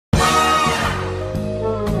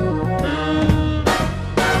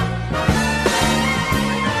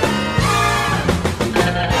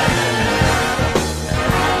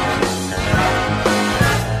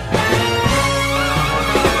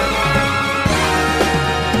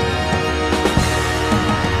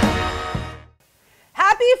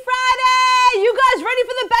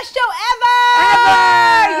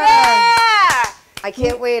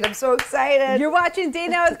so excited. You're watching Date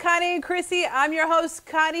Night with Connie and Chrissy. I'm your host,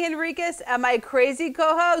 Connie Henriquez, and my crazy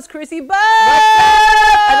co-host, Chrissy Bug.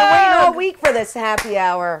 I've been waiting all week for this happy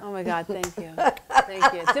hour. Oh my God, thank you.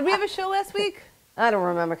 Thank you. Did we have a show last week? I don't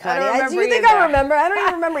remember, Connie. I don't remember Do you think either. I remember? I don't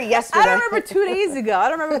even remember yesterday. I don't remember 2 days ago. I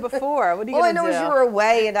don't remember before. What are you All I going to know do? is you were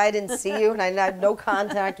away and I didn't see you and I had no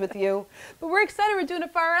contact with you. But we're excited. We're doing a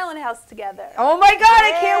Fire Island house together. Oh my God,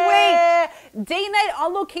 I can't wait. Date night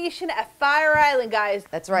on location at Fire Island, guys.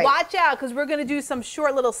 That's right. Watch out, because we're going to do some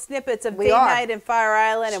short little snippets of We date are. night in Fire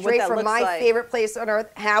Island and what Straight that from looks my like. favorite place on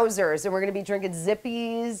earth, Hauser's, and we're going to be drinking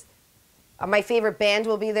Zippies. My favorite band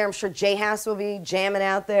will be there. I'm sure J House will be jamming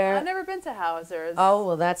out there. I've never been to Hauser's. Oh,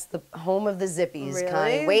 well, that's the home of the Zippies, Really?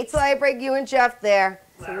 Connie. Wait till I break you and Jeff there.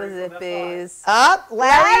 To the Zippies. Up,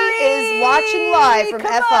 Larry is watching live from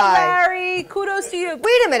Come FI. on, Larry. Kudos to you.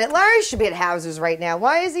 Wait a minute, Larry should be at Hauser's right now.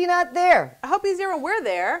 Why is he not there? I hope he's there when we're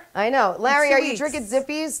there. I know. Larry, 2 are you weeks. drinking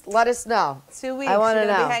Zippies? Let us know. 2 weeks. I want to You're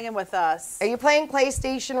gonna know. be hanging with us. Are you playing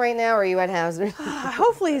PlayStation right now, or are you at Hauser's?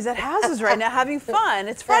 Hopefully he's at Houses right now having fun.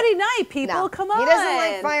 It's Friday night, people. No, Come on. He doesn't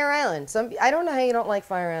like Fire Island. I don't know how you don't like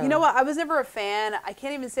Fire Island. You know what? I was never a fan. I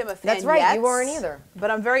can't even say I'm a fan That's right. yet, You weren't either.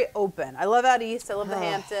 But I'm very open. I love out east. I love the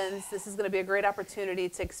Hamptons. This is going to be a great opportunity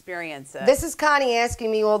to experience it. This is Connie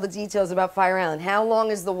asking me all the details about Fire Island. How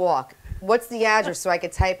long is the walk? What's the address so I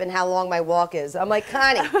could type in how long my walk is? I'm like,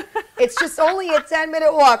 Connie, it's just only a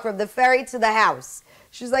 10-minute walk from the ferry to the house.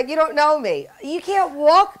 She's like, you don't know me. You can't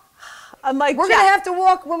walk? I'm like, We're going to have to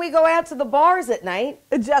walk when we go out to the bars at night.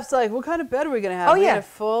 And Jeff's like, what kind of bed are we going to have? Oh, We yeah. got a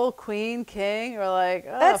full queen, king? We're like,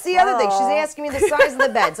 oh, That's the other thing. She's fuck. asking me the size of the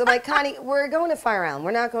beds. I'm like, Connie, we're going to Fire Island.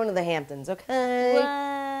 We're not going to the Hamptons, okay?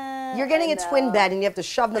 Well, You're getting I a twin know. bed and you have to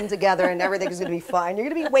shove them together and everything's going to be fine. You're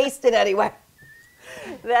going to be wasted anyway.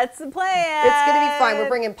 That's the plan. It's going to be fine. We're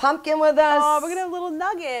bringing Pumpkin with us. Oh, we're going to have a little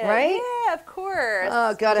nugget. Right? Yeah, of course.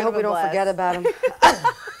 Oh, God, I hope we don't forget about him.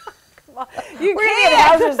 You We're going to can't.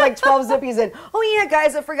 get Hauser's like 12 Zippies in. Oh, yeah,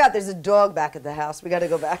 guys, I forgot. There's a dog back at the house. We got to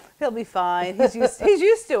go back. He'll be fine. He's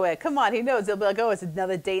used to it. Come on, he knows. He'll be like, oh, it's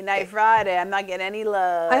another date night Friday. I'm not getting any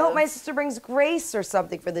love. I hope my sister brings Grace or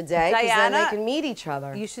something for the day because then they Diana, can meet each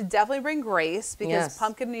other. You should definitely bring Grace because Yes.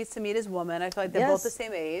 Pumpkin needs to meet his woman. I feel like they're both the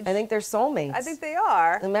same age. I think they're soulmates. I think they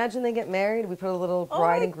are. Imagine they get married. We put a little Oh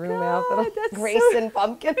bride my and groom God, outfit on that's Grace so- and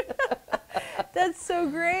Pumpkin. That's so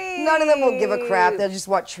great. None of them will give a crap. They'll just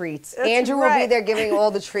want treats. That's Andrew will be right. there giving all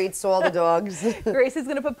the treats to all the dogs. Grace is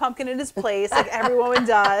going to put Pumpkin in his place like every woman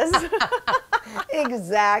does.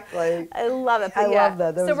 Exactly. I love it. I But yeah. love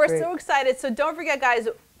that. That so was we're great. so excited. So don't forget, guys,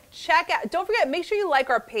 don't forget, make sure you like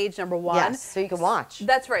our page, number one. Yes, so you can watch.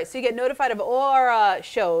 That's right. So you get notified of all our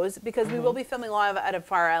shows because we will be filming live out of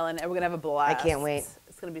Fire Island and we're going to have a blast. I can't wait.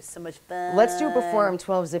 It's going to be so much fun. Let's do it before I'm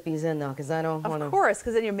 12 Zippies in, though, because I don't want to. Of course,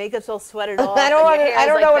 because then your makeup's all sweated off. I don't and your want to. I hair's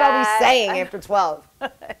don't know like what I'll be that. saying after 12.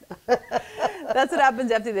 That's what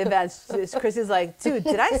happens after the event. Chrissy's like, dude,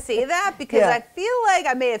 did I say that? Because Yeah. I feel like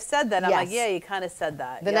I may have said that. I'm like, Yes. yeah, you kind of said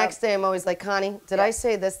that. The Yep. next day, I'm always like, Connie, did I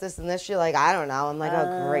say this, this, and this? You're like, I don't know. I'm like,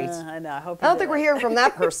 oh, great. I know. I hope I don't think we're hearing from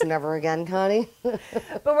that person ever again, Connie.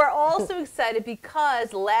 But we're also excited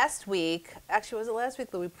because last week, actually, was it last week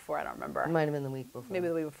or the week before? I don't remember. It might have been the week before. Maybe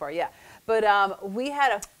the week before, yeah. But we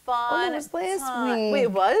had a fun it was last time. week. Wait,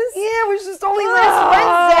 it was? Yeah, it was just only last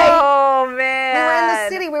Wednesday. Oh, We man. were in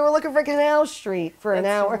the city. We were looking for Canal Street for an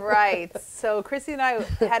hour. That's right. So Chrissy and I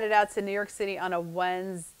headed out to New York City on a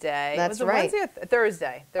Wednesday. That's was it right. Wednesday or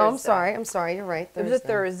Thursday? Oh, I'm Thursday. sorry. I'm sorry. You're right. It was a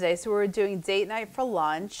Thursday, so we were doing date night for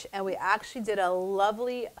lunch, and we actually did a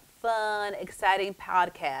lovely, fun, exciting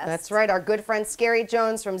podcast. That's right. Our good friend Scary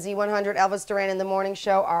Jones from Z100, Elvis Duran in the Morning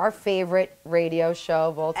Show, our favorite radio show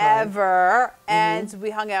of all time. Ever. And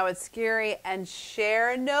we hung out with Scary and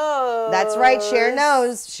Cher knows. That's right. Cher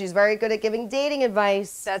knows. She's very good at giving dating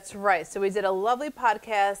advice. That's right. So we did a lovely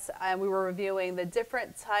podcast, and we were reviewing the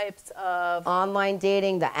different types of Online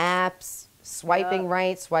dating, the apps, swiping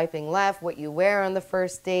right, swiping left, what you wear on the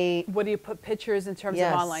first date. what do you put pictures in terms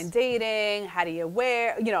Yes. of online dating? How do you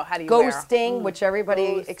wear? How do you wear? Ghosting, which everybody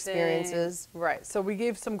Ghosting. experiences. Right. So we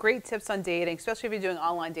gave some great tips on dating, especially if you're doing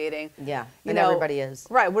online dating. Yeah, You and know, everybody is.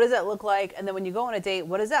 Right. What does that look like? And then when you go on a date,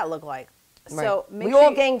 what does that look like? Right. So make we sure all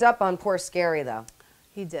you- ganged up on poor Scary, though.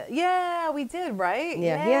 He did. Yeah, we did, right?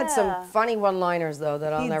 Yeah, he had some funny one-liners, though,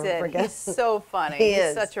 that I'll He never did. forget. He's so funny. He He's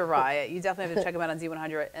is. such a riot. You definitely have to check him out on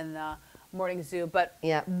Z100 and Morning Zoo. But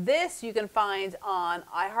Yeah. this you can find on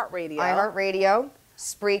iHeartRadio. iHeartRadio,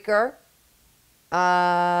 Spreaker, Ooh, you're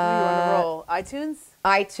on the roll. iTunes?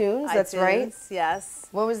 iTunes, that's right. iTunes, Yes.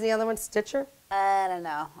 What was the other one? Stitcher? I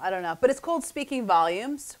don't know. But it's called Speaking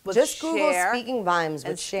Volumes with Just Google Cher Speaking Volumes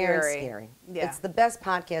with and Cher and Scary. Scary. Yeah. It's the best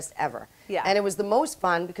podcast ever. Yeah. And it was the most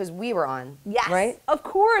fun because we were on. Yes. Right? Of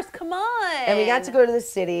course. Come on. And we got to go to the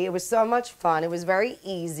city. It was so much fun. It was very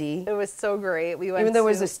easy. It was so great. We went Even though there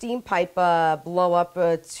was a steam pipe blow up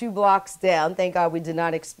 2 blocks down. Thank God we did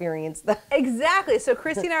not experience that. Exactly. So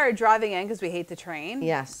Chrissy and I are driving in because we hate the train.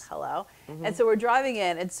 Yes. Hello. And so we're driving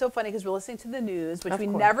in. It's so funny because we're listening to the news, which Of we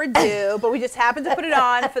course. never do, but we just happened to put it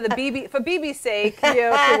on for BB's sake, if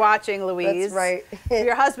you're watching, Louise. That's right. For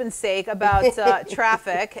your husband's sake about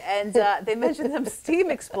traffic. And they mentioned some steam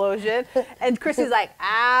explosion. And Chrissy's like,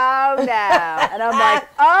 oh, no. And I'm like,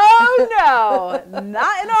 oh, no.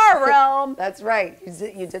 Not in our realm. That's right.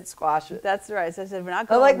 You did squash it. That's right. So I said, we're not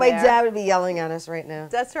I going like my there. dad would be yelling at us right now.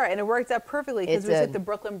 That's right. And it worked out perfectly because It we took did. the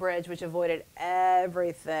Brooklyn Bridge, which avoided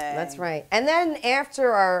everything. That's right. And then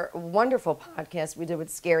after our wonderful podcast we did with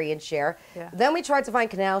Scary and Cher, then we tried to find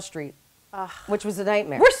Canal Street, which was a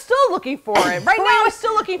nightmare. We're still looking for it. Right now, we're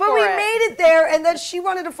still looking for it. But we made it there, and then she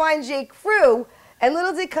wanted to find J. Crew. And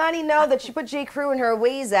little did Connie know that she put J. Crew in her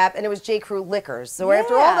Waze app, and it was J. Crew Liquors. So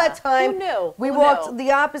after all that time, Who knew? we Who walked knew?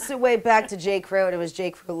 the opposite way back to J. Crew, and it was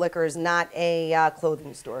J. Crew Liquors, not a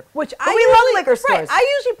clothing store. Which But we love liquor stores. Right,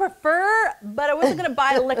 I usually prefer, but I wasn't going to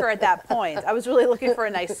buy liquor at that point. I was really looking for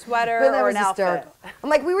a nice sweater But that or was an outfit. hysterical. I'm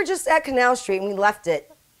like, we were just at Canal Street, and we left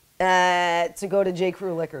it to go to J.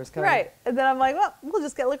 Crew Liquors. Connie. Right. And then I'm like, well, we'll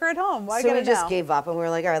just get liquor at home. Why So get we it just now? gave up, and we were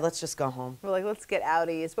like, all right, let's just go home. We're like, let's get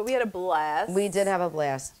outies. But we had a blast. We did have a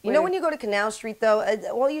blast. You know when you go to Canal Street, though,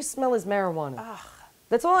 all you smell is marijuana.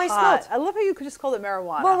 That's all I Pot. smelled. I love how you could just call it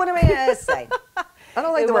marijuana. Well, what am I going to say? I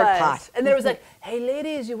don't like It the word was. pot. And there was like, hey,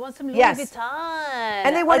 ladies, you want some Louis Yes. Vuitton?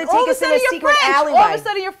 And they wanted to all take of us in sudden a you're secret French. alleyway. All of a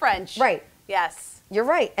sudden you're French. Right. Yes. You're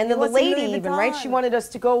right. And You then the want some lady Louis even, right? She Vuitton. wanted us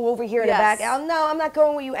to go over here in the Yes. back. Oh, no, I'm not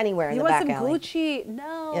going with you anywhere in You the want back some alley. Gucci?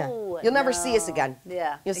 No. Yeah. You'll never see us again.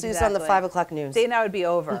 Yeah. You'll see us on the 5 o'clock news. Date night would be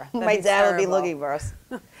over. That'd My be dad will be terrible. looking for us.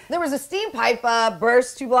 There was a steam pipe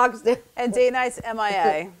burst 2 blocks down. And date night's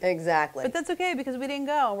MIA. Exactly. But that's okay because we didn't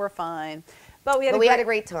go and we're fine. But we had a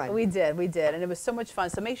great time. We did, and it was so much fun.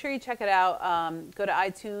 So make sure you check it out. Go to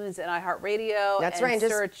iTunes and iHeartRadio. That's and right,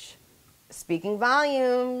 just search Speaking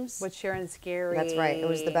Volumes. with Sharon Scary. That's right. It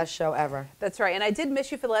was the best show ever. That's right. And I did miss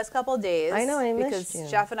you for the last couple of days. I know, I missed because you.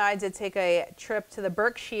 Jeff and I did take a trip to the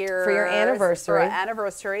Berkshires For your anniversary. For our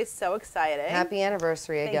anniversary. So exciting. Happy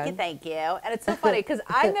anniversary again. Thank you. And it's so funny because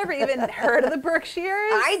I never even heard of the Berkshires.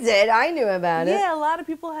 I did. I knew about it. Yeah, a lot of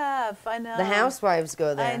people have. I know. The housewives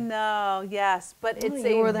go there. I know, yes, but it's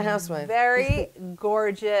you were the housewife. very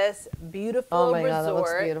gorgeous, beautiful Oh my resort. God, that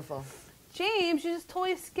looks beautiful. James, you just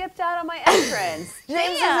totally skipped out on my entrance.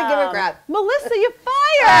 James doesn't give a crap. Melissa, you're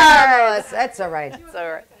Oh, fired. that's all right. That's all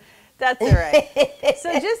right. That's all right.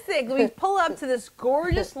 So just think, we pull up to this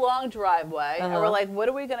gorgeous long driveway, and we're like, what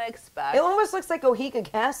are we going to expect? It almost looks like Ohika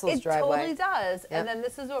Castle's It driveway. totally does. Yep. And then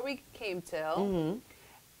this is what we came to. Oh,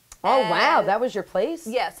 wow. And- That was your place?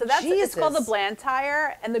 Yeah, so it's called the Jesus.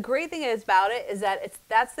 Blantyre, and the great thing is about it is that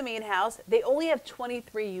that's the main house. They only have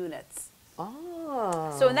 23 units.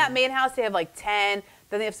 Oh. So in that main house, they have like 10.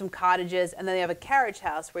 Then they have some cottages, and then they have a carriage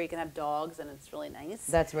house where you can have dogs, and it's really nice.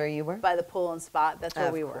 That's where you were? By the pool and spa. That's where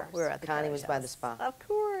Of we were. course. We were at the Connie carriage was by the house. spa. Of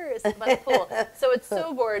course, by the pool. So it's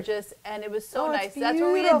so gorgeous, and it was so Oh, nice. it's That's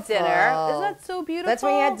where we had dinner. beautiful. Isn't that so beautiful? That's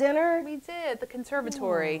where you had dinner? We did, the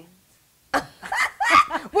conservatory.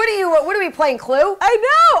 What are we playing, Clue? I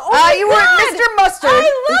know. Oh my you were God. Mr. Mustard.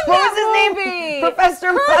 I love What that was his name? movie. Professor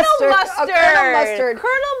Colonel Mustard. Mustard. Oh, Colonel Mustard.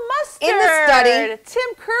 Colonel Mustard. In the study. Tim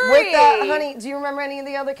Curry. With, honey, do you remember any of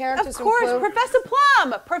the other characters Of from course, Clue? Professor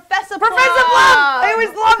Plum. Professor Plum. Professor Plum! I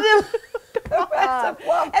always loved him. Professor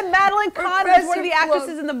Plum. And Madeline Kahn was one of Professor the Plum.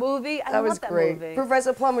 actresses in the movie. I That love was that great. movie.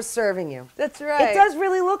 Professor Plum was serving you. That's right. It does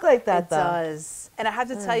really look like that, It though. does. And I have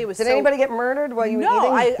to tell you, it was Did so... anybody get murdered while you were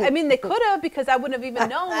No, eating? I mean, they could have because I wouldn't have even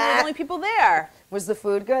known. We were the only people there. Was the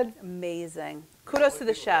food good? Amazing. Kudos to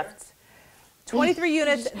the chefs. 23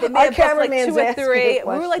 units. They Our may have booked like cameraman's 2 or asking 3. a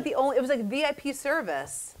We were like question. the only... It was like VIP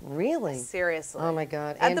service. Really? Seriously. Oh my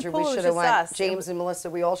God, At the Andrew, pool, we it was should have just went. us. James and Melissa,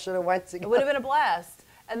 we all should have went It together. would have been a blast.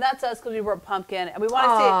 And that's us because we brought pumpkin. And we want to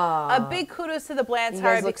Aw. say a big kudos to the You Blantyre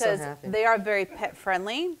guys look so because happy. they are very pet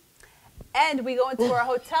friendly. And we go into our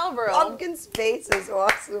hotel room. Pumpkin's face is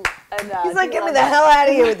awesome. And, He's like, do get me love the that. hell out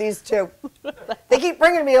of here with these two. They keep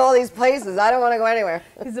bringing me to all these places. I don't want to go anywhere.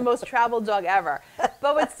 He's the most traveled dog ever.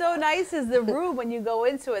 But what's so nice is the room when you go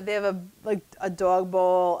into it. They have a dog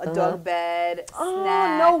bowl, a dog bed, Oh,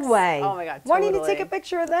 snacks. no way. Oh my God! Why didn't you totally. take a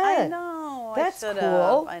picture of that? I know. That's I should've.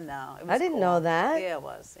 cool. I know. It I was didn't cool. know that. Yeah, it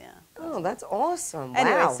was. Yeah. Oh, that's awesome.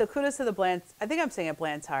 Anyway, wow. so kudos to the Blant. I think I'm saying it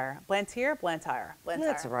Blantyre. Blantyre?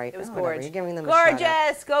 That's right. It was whatever. gorgeous. You're giving them a shout out.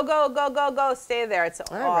 Gorgeous. Go, go, go, go, go. Stay there. It's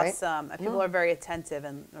right. awesome. And people are very attentive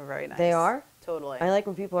and are very nice. They are? Totally. I like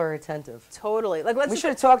when people are attentive. Totally. Like, We should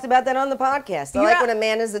have talked about that on the podcast. I like when a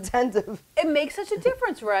man is attentive. It makes such a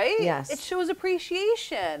difference, right? Yes. It shows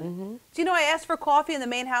appreciation. Do you know I asked for coffee in the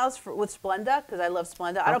main house with Splenda because I love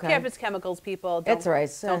Splenda. I don't care if it's chemicals, people. It's all right.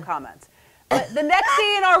 Don't comment. But the next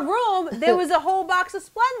day in our room, there was a whole box of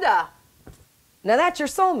Splenda. Now that's your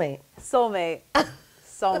soulmate. Soulmate.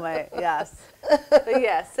 Soulmate, yes. But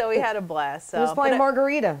yeah, so we had a blast. So. It was probably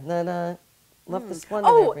Margarita that left the Splenda.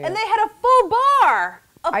 Oh, and they had a full bar.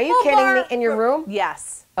 Are you kidding me? In your room?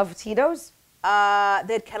 Yes. Of Tito's? They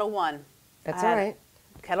had Kettle One. That's all right.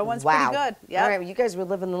 Kettle One's pretty good. Yeah. All right, well, you guys were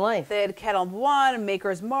living the life. They had Kettle One,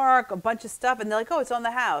 Maker's Mark, a bunch of stuff, and they're like, oh, it's on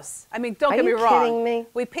the house. I mean, don't get me wrong. Are you kidding me?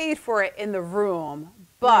 We paid for it in the room,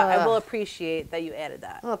 but I will appreciate that you added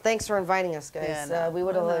that. Oh, thanks for inviting us, guys. Yeah, no, we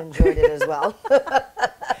would have enjoyed it as well.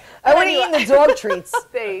 I would have eaten the dog treats.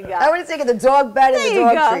 There you go. I would have taken the dog bed and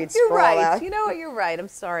the dog treats. You're for all right. that. You know what? You're right. I'm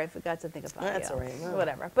sorry. I forgot to think about That's you. all right. No.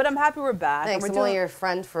 Whatever. But I'm happy we're back. Thanks. And I'm only your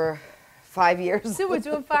friend for 5 years. So we're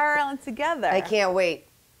doing Fire Island together. I can't wait.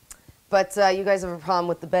 But you guys have a problem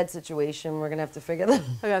with the bed situation. We're going to have to figure that out. We're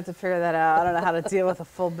going to have to figure that out. I don't know how to deal with a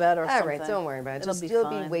full bed or something. All right, don't worry about it. It'll Just be you'll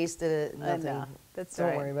fine. be wasted at nothing. I know. That's don't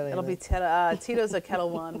right. worry about it. It'll be Tito's or Kettle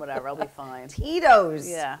One, whatever. I'll be fine. Tito's.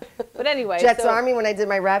 Yeah. But anyway. Jets Army when I did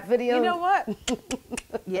my rap video. You know what?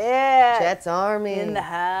 Yeah. Jets Army. In the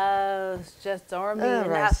house. Jets Army All in the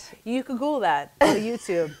right. house. You could Google that. Go to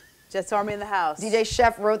YouTube. Jets Army in the house. DJ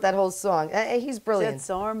Chef wrote that whole song. He's brilliant. Jets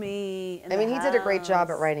Army in I mean, the he did a great job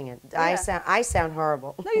at house. writing it. Yeah. I sound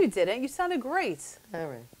horrible. No, you didn't. You sounded great. All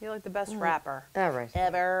right. You're like the best rapper All right.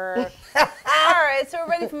 ever. All right, so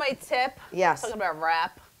we're ready for my tip. Yes. Talking about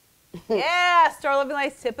rap. Yeah, Star Living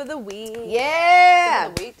Life's tip of the week. Yeah. Tip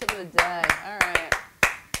of the week, tip of the day. All right.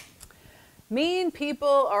 Mean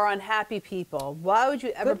people or unhappy people. Why would you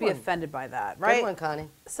ever Good be one. offended by that, right? Good one, Connie.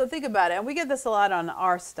 So think about it, and we get this a lot on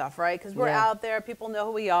our stuff, right? Because we're Yeah. out there, people know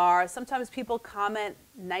who we are. Sometimes people comment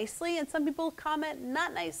nicely, and some people comment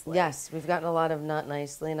not nicely. Yes, we've gotten a lot of not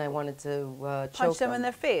nicely, and I wanted to choke Punch them in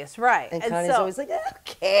their face, right? And Connie's always like, who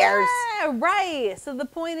cares? Yeah, right. So the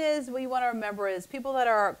point is, what you want to remember is people that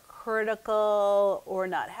are critical or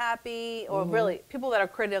not happy, or really people that are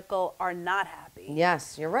critical are not happy.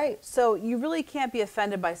 Yes, you're right. So you really can't be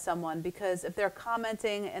offended by someone because if they're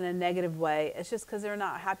commenting in a negative way, it's just because they're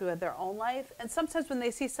not happy with their own life. And sometimes when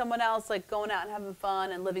they see someone else like going out and having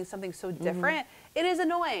fun and living something so different, it is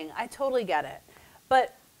annoying. I totally get it.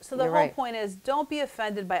 But so the You're whole right. point is don't be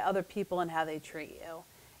offended by other people and how they treat you.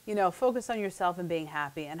 You know, focus on yourself and being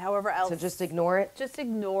happy, and however else. So just ignore it. Just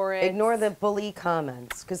ignore it. Ignore the bully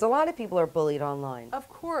comments, because a lot of people are bullied online. Of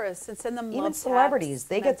course, and send them Even love celebrities, texts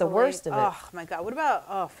they get the mentally. worst of it. Oh my God, what about?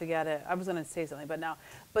 Oh, forget it. I was going to say something, but no.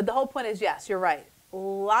 But the whole point is, yes, you're right.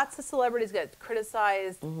 Lots of celebrities get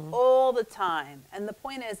criticized all the time, and the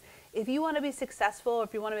point is, if you want to be successful, or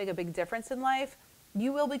if you want to make a big difference in life,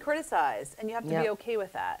 you will be criticized, and you have to be okay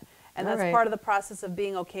with that. And All that's right. part of the process of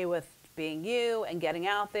being okay with being you and getting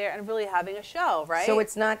out there and really having a show, right? So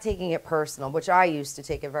it's not taking it personal, which I used to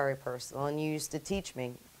take it very personal, and you used to teach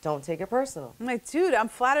me, don't take it personal. I'm like, dude, I'm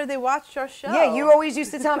flattered they watched our show. Yeah, you always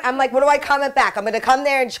used to tell me, I'm like, what do I comment back? I'm going to come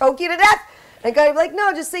there and choke you to death? And I'd be like,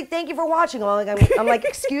 no, just say thank you for watching. I'm like,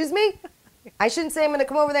 excuse me? I shouldn't say I'm going to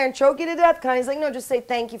come over there and choke you to death? Connie's like, no, just say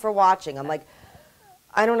thank you for watching. I'm like,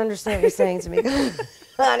 I don't understand what you're saying to me,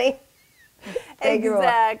 honey. Thank you.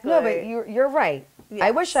 Exactly. No, but you're right. I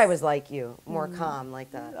Yes. wish I was like you, more calm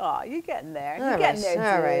like that. Oh, you're getting there. All You're getting there, dude.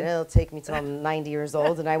 All right, it'll take me till I'm 90 years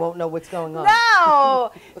old and I won't know what's going on.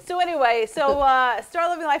 No! So anyway, Start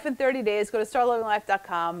Living Life in 30 days. Go to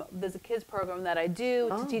startlivinglife.com. There's a kids program that I do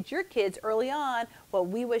to teach your kids early on what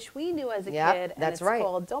we wish we knew as a kid. And that's it's right.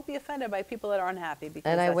 called Don't Be Offended by People That Are Unhappy. Because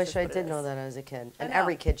And I that's wish just I what it did know is. that as a kid. And know.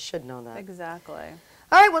 every kid should know that. Exactly.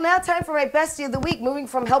 All right, well, now time for my bestie of the week, moving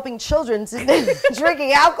from helping children to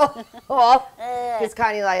drinking alcohol. Because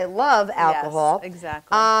Connie and I love alcohol. Yes,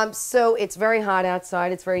 exactly. So it's very hot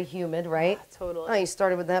outside. It's very humid, right? Totally. Oh, you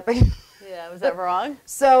started with that. Yeah, was that wrong?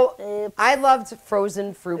 So I loved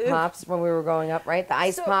frozen fruit pops when we were growing up, right? The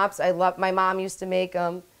ice pops. My mom used to make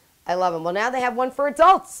them. I love them. Well, now they have one for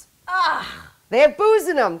adults. They have booze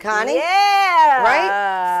in them, Connie. Yeah.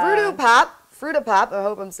 Right? Fruta Pop, I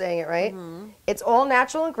hope I'm saying it right. It's all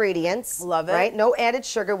natural ingredients. Love it. Right? No added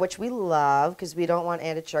sugar, which we love because we don't want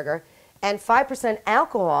added sugar. And 5%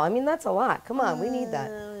 alcohol. I mean, that's a lot. Come on, we need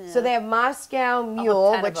that. So they have Moscow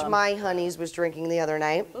Mule, 10 of which them. my honeys was drinking the other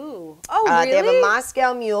night. Ooh. Oh, really? They have a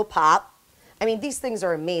Moscow Mule Pop. I mean, these things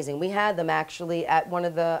are amazing. We had them actually at one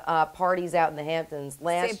of the parties out in the Hamptons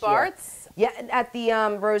last year. St. Bart's? Yeah, at the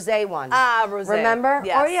Rosé one. Ah, Rosé. Remember?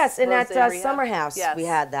 Yes. Oh, yes, and Rosé at Rehab. Summer House Yes. we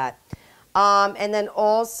had that. And then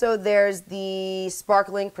also there's the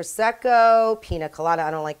Sparkling Prosecco, Pina Colada.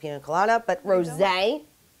 I don't like Pina Colada, but Rosé.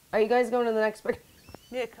 Are you guys going to the next break?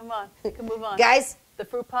 Yeah, come on. We can move on. Guys, The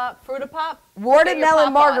Fruta Pop?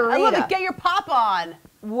 watermelon margarita. I love it. Get your pop on.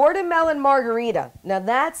 Watermelon margarita. Now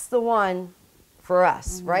that's the one for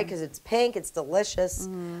us, right? Because it's pink, it's delicious.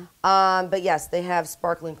 But yes, they have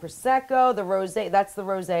sparkling prosecco, the rosé. That's the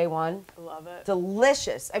rosé one. I love it.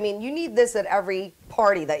 Delicious. I mean, you need this at every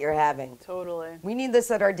party that you're having. Totally. We need this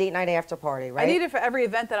at our date night after party, right? I need it for every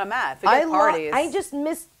event that I'm at. Forget parties. I just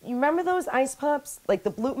miss. You remember those ice pops, like the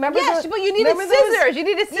blue? Remember? Yes, those, but you needed scissors. You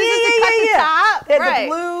needed scissors to cut the top. They had right. the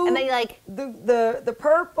blue, and then you like the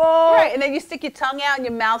purple. right, and then you stick your tongue out and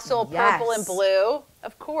your mouth's all purple and blue.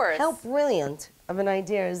 Of course. How brilliant of an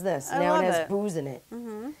idea is this? I now love it has it. booze in it.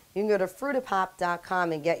 You can go to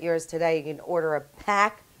fruitapop.com and get yours today. You can order a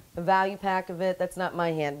pack, a value pack of it. That's not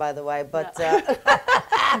my hand, by the way, but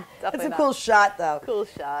it's a cool shot, though. Cool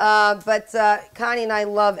shot. But Connie and I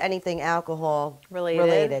love anything alcohol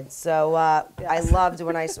related. So I loved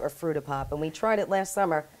when I saw Fruitapop, and we tried it last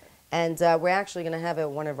summer. And we're actually going to have it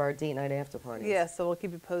at one of our date night after parties. Yeah, so we'll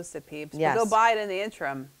keep you posted, peeps. Yes. But go buy it in the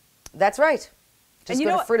interim. That's right. Just And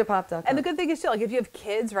go to fruitapop.com. And the good thing is, too, like if you have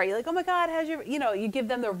kids, right, you're like, oh my God, how's your, you give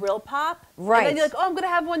them the real pop. Right. And then you're like, oh, I'm going to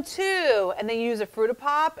have one too. And then you use a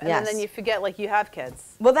Fruitapop, and Yes. then you forget, like, you have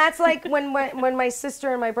kids. Well, that's like when my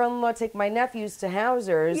sister and my brother-in-law take my nephews to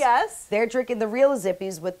Hauser's. Yes. They're drinking the real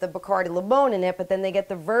Zippies with the Bacardi Limon in it, but then they get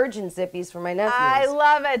the virgin Zippies for my nephews. I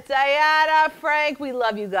love it. Diana, Frank, we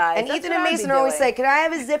love you guys. And That's Ethan what and I'd be Mason always doing. say, "Can I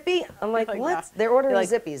have a Zippy?" I'm like, Like, "What?" no. They're ordering You're like-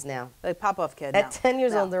 Zippies now. Like pop-off kid At now. 10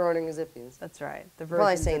 years No. old, they're ordering Zippies. That's right. The I'm probably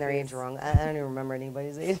virgin saying their Zippies. age wrong. I don't even remember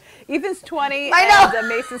anybody's age. Ethan's 20 I know. and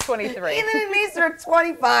Mason's 23. Ethan and Mason are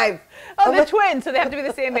 25. Oh, they're twins, so they have to be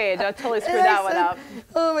the same age. I totally screwed that one up.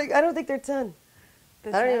 Oh my! I don't think they're 10.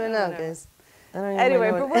 I don't even know, guys. I don't even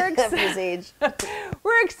Anyway, know but what we're nephew's age.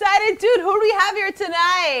 We're excited, dude. Who do we have here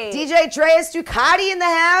tonight? DJ Dreas Ducati in the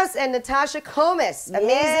house and Natasha Komis, amazing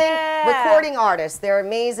Yeah. recording artists. They're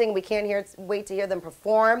amazing. We can't wait to hear them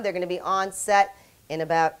perform. They're going to be on set in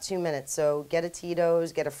about 2 minutes. So get a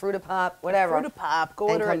Tito's, get a Fruitapop, whatever. Fruitapop. Go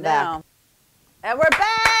And order come it back. now. And we're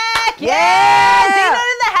back. Yeah! Dino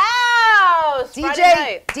in the house. Friday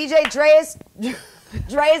night. DJ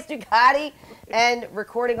Dreas Ducati and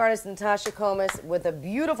recording artist Natasha Komis with a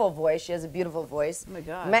beautiful voice. She has a beautiful voice. Oh my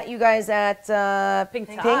God. Met you guys at Pink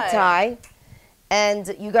Tie.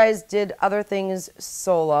 And you guys did other things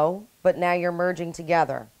solo, but now you're merging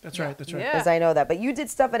together. That's right. That's right. Yeah. Because I know that. But you did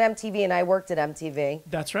stuff at MTV, and I worked at MTV,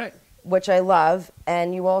 That's right. which I love.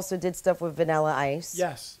 And you also did stuff with Vanilla Ice.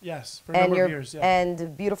 Yes. Yes. For a And number of years. Yeah.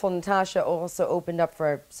 and beautiful Natasha also opened up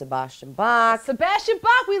for Sebastian Bach. Sebastian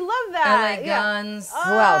Bach. We love that. LA Yeah. Guns,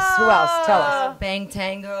 Who else? Who else? Tell us. Bang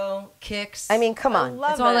Tango, Kicks. I mean, come I on.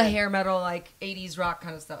 love it's all it. the hair metal, like 80s rock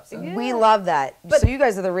kind of stuff. So. Yeah. We love that. But- So you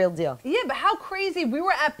guys are the real deal. Yeah, but how crazy. We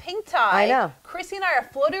were at Pink Tie. I know. Chrissy and I are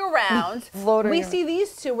floating around. Floating we around. see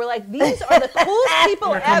these two. We're like, these are the coolest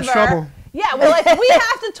people Here comes ever. trouble. Yeah, we're like, we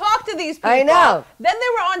have to talk to these people. I know. Then they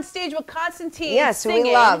were on stage with Constantine Yes, who we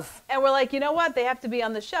singing. love. And we're like, you know what? They have to be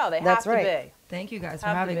on the show. They That's have right. to be. Thank you guys for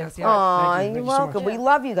Have to having be. us. Yeah. Aw, Thank you. you're Thank you so welcome. much. We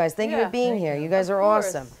love you guys. Thank you Yeah. for being here. You guys are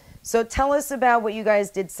course. awesome. So tell us about what you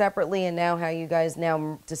guys did separately and now how you guys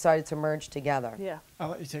now decided to merge together. Yeah.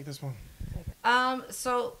 I'll let you take this one.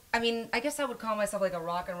 So, I mean, I guess I would call myself like a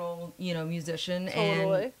rock and roll, musician.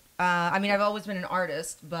 Totally. And, I mean, I've always been an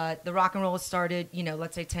artist, but the rock and roll started,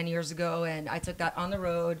 let's say 10 years ago, and I took that on the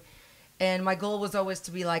road. And my goal was always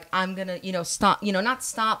to be like, I'm going to, stop, not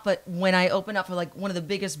stop, but when I open up for like one of the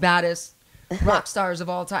biggest, baddest rock stars of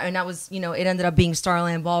all time, and that was, it ended up being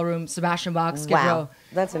Starland Ballroom, Sebastian Bach, Skid Wow. Row.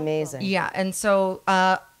 That's amazing. Yeah, and so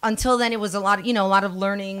until then, it was a lot of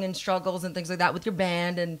learning and struggles and things like that with your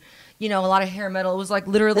band, and a lot of hair metal. It was like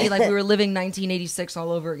literally like we were living 1986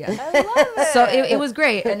 all over again. I love it. So it was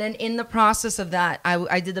great. And then in the process of that,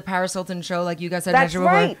 I did the Paris Hilton show, like you guys had That's mentioned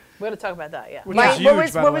right. before. We're going to talk about that, yeah. Which My, is what huge,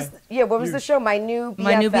 was by what the was way. what was the Huge. show? My new BFF.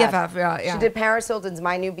 My new BFF, yeah. She did Paris Hilton's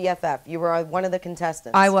My New BFF. You were one of the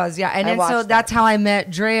contestants. I was, yeah. And I then so watched that's that. how I met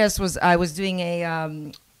Dreas. I was doing a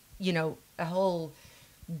a whole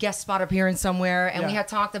guest spot appearance somewhere, and we Yeah. had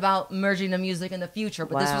talked about merging the music in the future,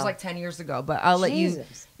 but this was Wow. like 10 years ago. But I'll let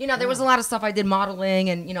Jesus. you there was a lot of stuff I did, modeling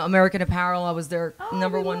and American Apparel. I was their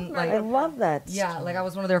number we love one, American I like, love that. yeah, like I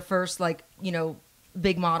was one of their first, like,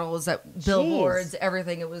 big models at billboards,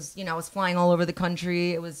 everything. It was, I was flying all over the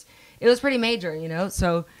country. It was it was pretty major, you know.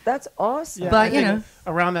 So That's awesome. Yeah, But, I you think know.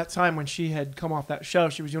 around that time when she had come off that show,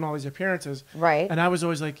 she was doing all these appearances. Right. And I was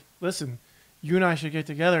always like, listen, you and I should get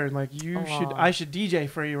together and like Aw. I should DJ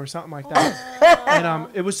for you or something like that. And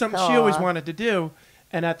it was something she always Aw. wanted to do.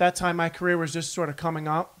 And at that time, my career was just sort of coming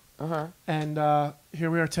up. Uh-huh. And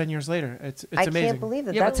here we are 10 years later. It's I amazing. can't believe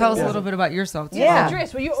that. yeah, but That's tell us a amazing. little bit about yourself. Too. Yeah.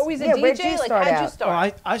 Dreas, were you always a Yeah, where'd DJ? you Like, start how'd you out?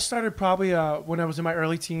 start? I started probably when I was in my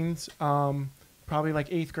early teens, probably like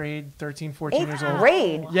 8th grade, 13, 14 years old.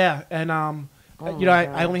 Grade. Yeah, and you know,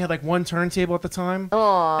 I only had like one turntable at the time,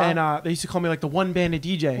 Aw. and they used to call me like the one-banded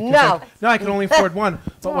DJ. 'cause, No. like, no, I could only afford one.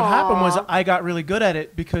 But what happened was Aw. I got really good at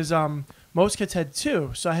it because most kids had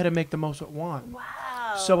two, so I had to make the most with one. Wow.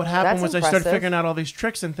 So what happened That's was I started impressive. figuring out all these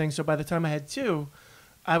tricks and things. So by the time I had two,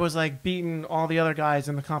 I was like beating all the other guys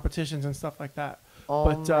in the competitions and stuff like that. Oh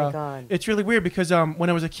But my God. it's really weird because when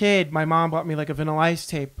I was a kid, my mom bought me like a Vanilla Ice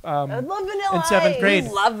tape. I love Vanilla in 7th Ice. grade.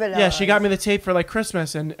 You love Vanilla Yeah, she got Ice. me the tape for like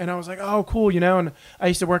Christmas, and I was like, oh, cool, you know. And I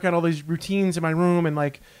used to work out all these routines in my room and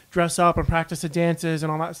like dress up and practice the dances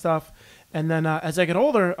and all that stuff. And then as I get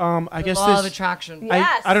older, I guess Law of this. attraction. Yeah.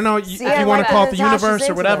 Yes. I don't know See, if I you want like to call that it the Natasha's universe or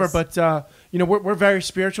into whatever, this. but you know, we're very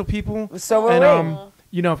spiritual people. So are and we.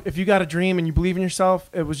 you know, if you got a dream and you believe in yourself,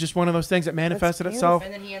 it was just one of those things that manifested itself.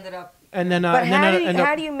 And then he ended up. And then, But and then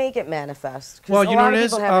how do you make it manifest? 'Cause Well, a you know lot what of it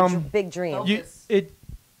is? people have a big dream. you,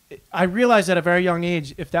 I realized at a very young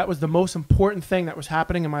age, if that was the most important thing that was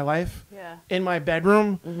happening in my life, Yeah. in my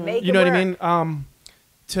bedroom, Make you it know what work. I mean?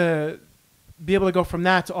 To be able to go from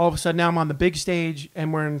that to all of a sudden now I'm on the big stage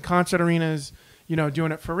and we're in concert arenas, you know,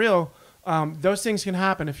 doing it for real. Those things can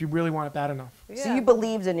happen if you really want it bad enough. So you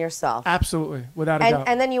believed in yourself. Absolutely, without a doubt.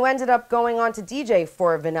 And then you ended up going on to DJ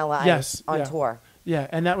for Vanilla Ice Yes, on yeah. tour. Yeah,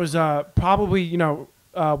 and that was probably, you know,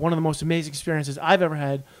 one of the most amazing experiences I've ever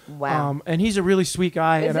had. Wow. And he's a really sweet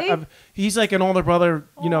guy. Is and he? He's like an older brother,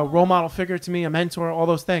 you know, role model figure to me, a mentor, all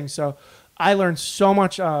those things. So I learned so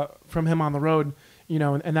much from him on the road, you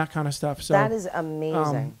know, and that kind of stuff. So That is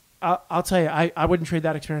amazing. I'll tell you, I wouldn't trade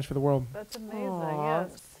that experience for the world. That's amazing. Aw.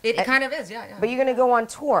 Yes. It kind of is, yeah. But you're going to go on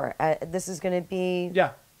tour. This is going to be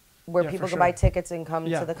Yeah. where Yeah, people for can sure. buy tickets and come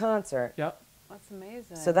Yeah. to the concert. Yeah. That's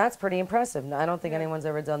amazing. So that's pretty impressive. No, I don't think Yeah. anyone's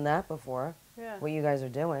ever done that before, yeah. what you guys are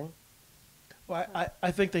doing. Well,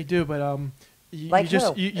 I think they do, but you, Like you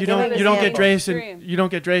just who? you Give don't me you don't an get example. Dreas Extreme. and you don't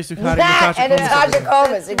get Dreas Ducati That Natasha and Komis. Natasha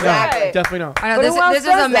Komis, No, exactly. definitely not. I know But this, who else this is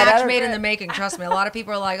does a that? I match don't made get in it. the making. Trust me. A lot of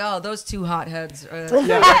people are like, "Oh, those two hotheads." Yeah.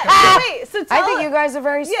 Wait, so I tell think you guys are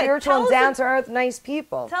very Yeah, spiritual tell and us down to earth, nice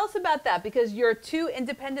people. Tell us about that, because you're two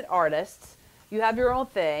independent artists. You have your own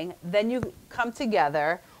thing. Then you come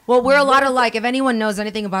together. Well, we're a lot alike. If anyone knows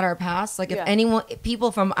anything about our past, like Yeah. if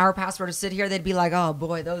people from our past were to sit here, they'd be like, "Oh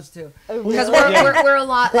boy, those two." Oh, Because really? we're a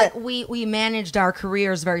lot like we managed our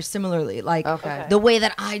careers very similarly. Like Okay. the way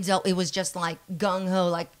that I dealt, it was just like gung ho,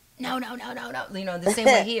 like no, you know, the same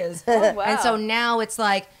way he is. Oh, wow. And so now it's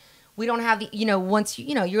like we don't have the, you know, once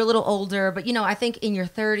you know you're a little older, but you know I think in your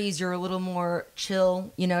 30s you're a little more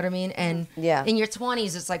chill. You know what I mean? And Yeah. in your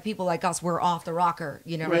 20s it's like people like us, we're off the rocker.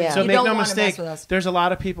 You know, Right. Yeah. So you make don't no wanna mistake, mess with us. there's a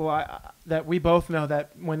lot of people that we both know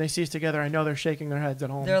that when they see us together, I know they're shaking their heads at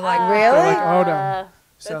home. They're like Really? They're like, oh no.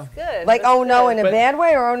 So That's good. Like, That's oh no, good. in a But- bad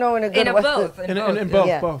way or oh no, in a good in a way? both, in both,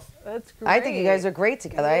 Yeah. both. That's great. I think you guys are great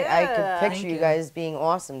together. I Yeah. could picture Thank you you. guys being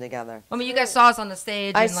awesome together. I mean, you guys saw us on the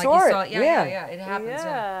stage. I and like saw you it, saw yeah. It happens.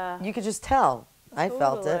 Yeah. Yeah. You could just tell. I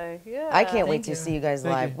felt it. Totally. Yeah. I can't wait Thank to you. see you guys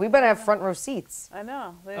Thank live. you. We better have front row seats. I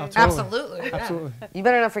know. There Oh, you go. totally. Absolutely. Yeah. Absolutely. You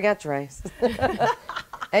better not forget, Dreas.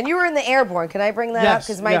 And you were in the airborne. Can I bring that up? Yes,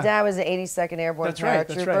 Because my yeah. dad was an 82nd Airborne That's right,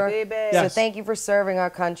 that's paratrooper. right. Baby. Yes. So thank you for serving our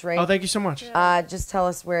country. Oh, thank you so much. Just tell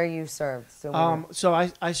us where you served. So So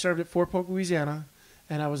I served at Fort Polk, Louisiana,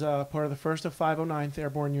 and I was part of the 1st of 509th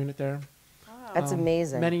Airborne Unit there. that's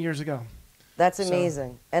amazing. Many years ago. That's so-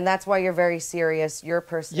 amazing. And that's why you're very serious. Your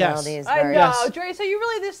personality is I very... know. Yes. Dreas, are you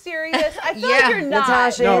really this serious? I feel Yeah. like you're not.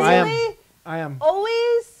 Natasha, No, I am. Really? I am.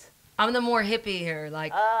 Always? I'm the more hippie here.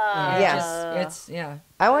 Like, Yes. it's yeah.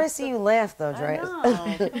 I want to see you laugh, though, I Dreas.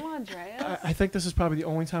 know. Come on, Dreas. I think this is probably the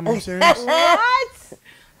only time I'm serious. What?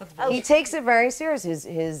 He takes it very serious,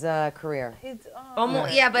 his career. It's,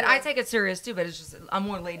 Almost, yeah, but I take it serious too. But it's just I'm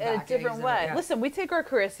more laid in back. a different way. Yeah. Listen, we take our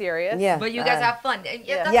career serious. Yeah. But you guys have fun. And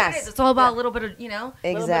Yeah. that's Yes. what it is. It's all about a little bit of, you know.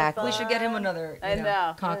 Exactly. We should get him another I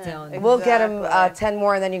know. cocktail. Yeah. And, We'll get him Exactly. 10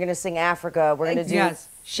 more, and then you're going to sing Africa. We're going to do... yes,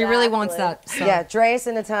 she really wants that. So. Yeah, Dreas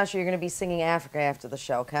and Natasha, you're going to be singing Africa after the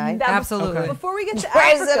show, okay? Now, Absolutely. Okay. Before we get to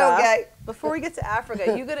Dreas said Africa, okay. before we get to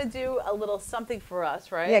Africa, you're gonna do a little something for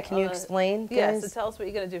us, right? Yeah, can you explain, Yeah, guys? so tell us what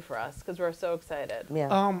you're gonna do for us, because we're so excited.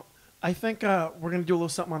 Yeah. I think we're gonna do a little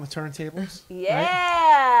something on the turntables. right?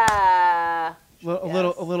 Yeah. A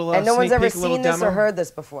little. And no one's sneak ever peek, a little seen this demo. or heard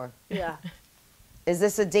this before. Yeah. Is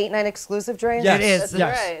this a date night exclusive, Dreas? Yes, It is.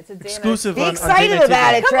 Yes. Right, it's a date Exclusive. Be on excited Date Night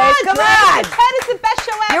about TV. it, Dreas. Come on. It's the best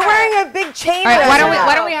show ever. You're wearing a big chain. All right, dress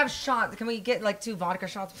why don't on. we have shots? Can we get like 2 vodka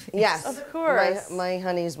shots? please? Yes. Of course. My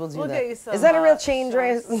honeys will do We'll that. get you some, Is that a real shots. chain,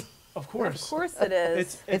 Dreas? Of course. Of course it is.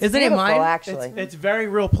 It's Isn't it beautiful, mine? actually. It's very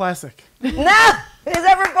real plastic. No! Is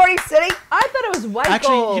everybody City? I thought it was white Actually,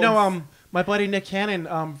 gold. you know, my buddy Nick Cannon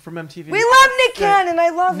from MTV. We love Nick Cannon. I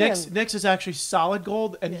love him. Nick's is actually solid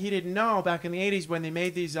gold, and he didn't know back in the 80s when they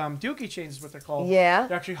made these Dookie chains, is what they're called. Yeah.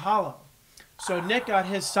 They're actually hollow. So Nick got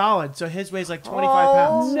his solid, so his weighs like 25 Oh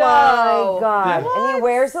pounds. my No. God! Yeah. And he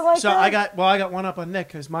wears it like So that. I got one up on Nick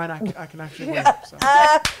because mine I can actually wear. So.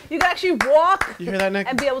 You can actually walk You hear that, Nick?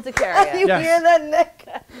 and be able to carry it. You Yes. hear that,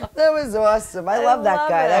 Nick? That was awesome. I love that love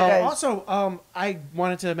guy. it. That guy's Also, I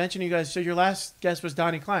wanted to mention to you guys. So your last guest was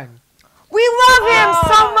Donnie Klang. We love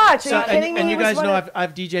him so much. Are So, you kidding me? and He you was guys one know of-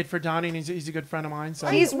 I've DJ'd for Donnie, and he's a good friend of mine. So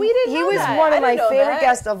We didn't know was that. one I of my didn't know favorite that.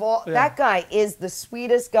 guests of all. Yeah. That guy is the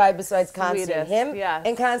sweetest guy besides Constantine. Sweetest, Him yes.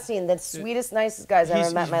 and Constantine, the sweetest, nicest guys I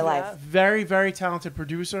ever met in my life. Very, very talented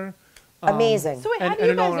producer. Amazing. So wait, how And- do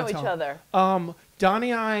you and an guys all-around know each talent. other?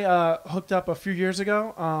 Donnie and I hooked up a few years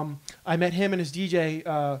ago. I met him and his DJ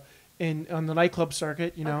on the nightclub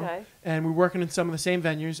circuit, you know, Okay. and we were working in some of the same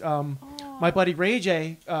venues. My buddy Ray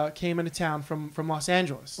J came into town from Los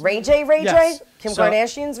Angeles. Ray J, Ray Yes. J? Kim So-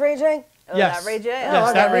 Kardashian's Ray J? Oh, Yes. that Ray J? Yes,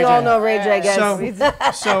 Oh, that okay, Ray we all J. know Ray J, guys.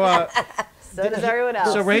 So So does everyone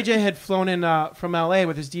else. So Ray J had flown in from LA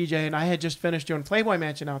with his DJ, and I had just finished doing Playboy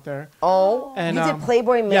Mansion out there. Oh, And, you did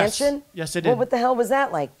Playboy yes. Mansion? Yes, I did. Well, what the hell was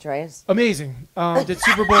that like, Dreas? Amazing. Did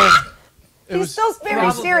Super Bowl. He's still very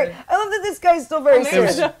Probably. serious. I love that this guy's still very It was.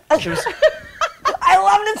 serious. It was. I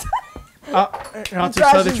love it. I'll just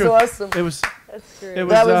Josh tell the is truth. awesome. It was. That's great. It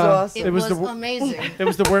was. That was awesome. It was the. amazing. It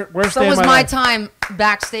was the worst So day was of my life. time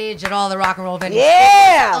backstage at all the rock and roll venues.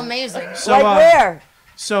 Yeah. Amazing. So, Like where?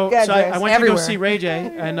 So, Go ahead, so I Dreas. went to go Everywhere. see Ray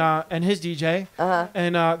J and his DJ,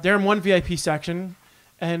 and they're in one VIP section,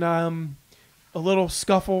 and a little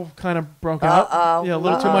scuffle kind of broke out. Uh-oh. Yeah, a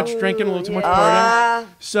little too much drinking, a little too much partying. Ah.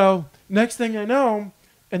 So next thing I know,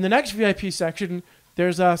 in the next VIP section,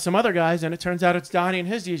 there's some other guys, and it turns out it's Donnie and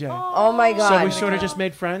his DJ. Oh my So God. we sort of just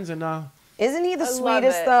made friends, and Isn't he the I love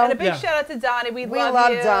sweetest it. though? And a big Yeah. shout out to Donnie. We love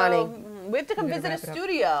love Donnie. We have to come visit his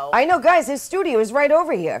studio. I know, guys. His studio is right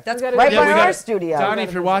over here. That's gotta right go. by we our gotta- studio. Donnie,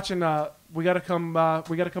 if you're watching, we gotta come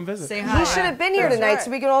visit. Say hi. He should have been here That's tonight right.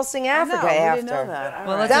 so we could all sing I know, Africa we after. didn't know that. All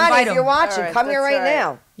Well, right. let's Donnie, invite if you're him. watching, All right, come here that's right right.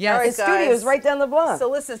 now. Yes. All His right, studio guys. is right down the block. So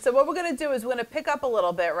listen, so what we're going to do is we're going to pick up a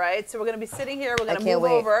little bit, right? So we're going to be sitting here. We're going to can't move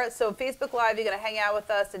wait. over. So Facebook Live, you're going to hang out with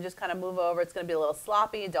us and just kind of move over. It's going to be a little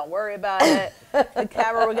sloppy. Don't worry about it. The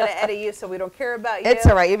camera, we're going to edit you so we don't care about you. It's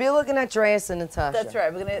all right. You'll be looking at Dreas and Natasha. That's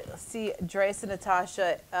right. We're going to see Dreas and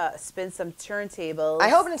Natasha spin some turntables. I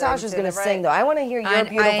hope Natasha's going to sing, though. I want to hear your I-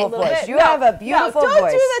 beautiful a little voice. bit. You No, have a beautiful no, don't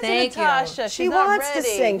voice. do that to Thank you. Natasha. She She's not wants to ready.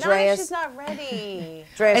 sing, No, Dreas. she's not ready.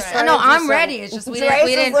 Dreas, It's, try no, to do I'm something. ready. It's just we Dreas didn't,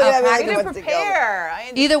 we is didn't looking at me like We he didn't wants to go. prepare.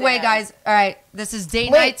 I Either way, understand. guys. All right, this is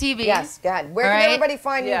Date Wait, Night TV. Yes, go ahead. Where All can right. everybody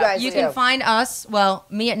find you Yeah. guys? You too? can find us, well,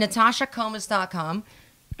 me at natashakomis.com,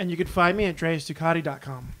 And you can find me at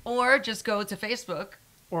DreasDucati.com or just go to Facebook.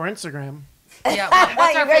 or Instagram. Yeah,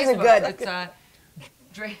 what's our You guys are Facebook? good. It's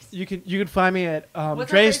Dreas. You can find me at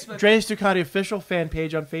What's our Dreas Facebook? Ducati official fan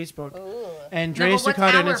page on Facebook, and No, Dreas but what's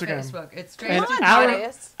Ducati on our Instagram. Facebook? It's And Dreas Come on, our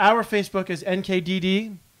Dreas. our Facebook is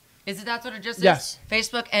NKDD. Is it that's what it just is? Yes.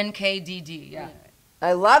 Facebook NKDD. Yeah.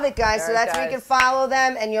 I love it, guys. So All right, that's where you can guys. follow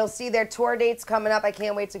them, and you'll see their tour dates coming up. I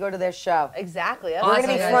can't wait to go to their show. Exactly. We're going to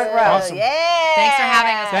be Awesome, front guys. row. Awesome. Yeah. Thanks for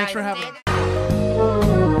having us. Thanks guys. for having us.